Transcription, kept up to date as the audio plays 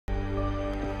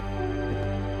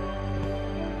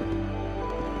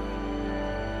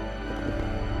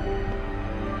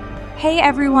Hey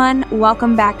everyone,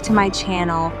 welcome back to my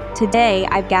channel. Today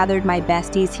I've gathered my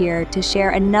besties here to share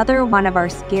another one of our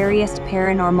scariest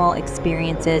paranormal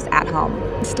experiences at home.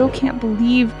 I still can't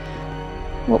believe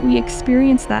what we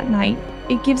experienced that night.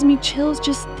 It gives me chills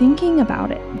just thinking about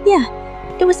it. Yeah,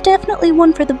 it was definitely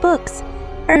one for the books.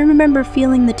 I remember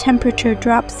feeling the temperature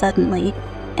drop suddenly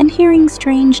and hearing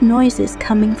strange noises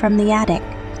coming from the attic.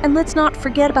 And let's not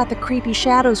forget about the creepy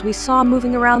shadows we saw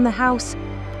moving around the house.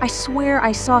 I swear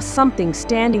I saw something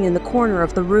standing in the corner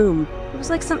of the room. It was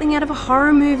like something out of a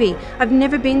horror movie. I've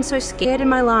never been so scared in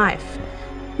my life.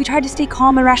 We tried to stay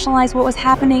calm and rationalize what was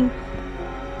happening,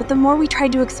 but the more we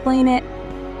tried to explain it,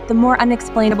 the more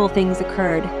unexplainable things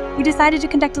occurred. We decided to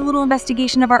conduct a little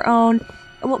investigation of our own,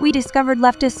 and what we discovered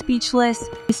left us speechless.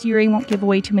 This Yuri won't give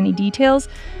away too many details,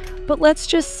 but let's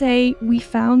just say we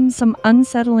found some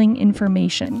unsettling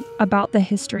information about the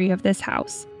history of this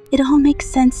house. It all makes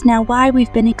sense now why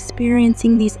we've been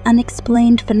experiencing these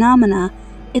unexplained phenomena.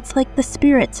 It's like the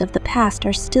spirits of the past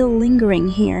are still lingering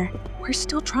here. We're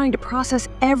still trying to process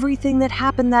everything that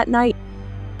happened that night,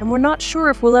 and we're not sure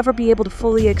if we'll ever be able to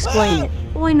fully explain it.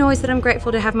 All I know is that I'm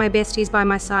grateful to have my besties by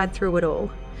my side through it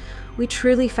all. We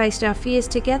truly faced our fears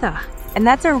together. And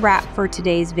that's a wrap for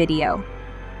today's video.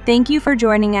 Thank you for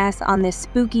joining us on this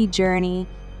spooky journey,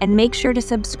 and make sure to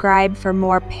subscribe for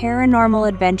more paranormal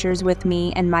adventures with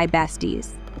me and my besties.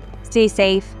 Stay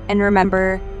safe, and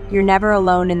remember, you're never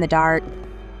alone in the dark.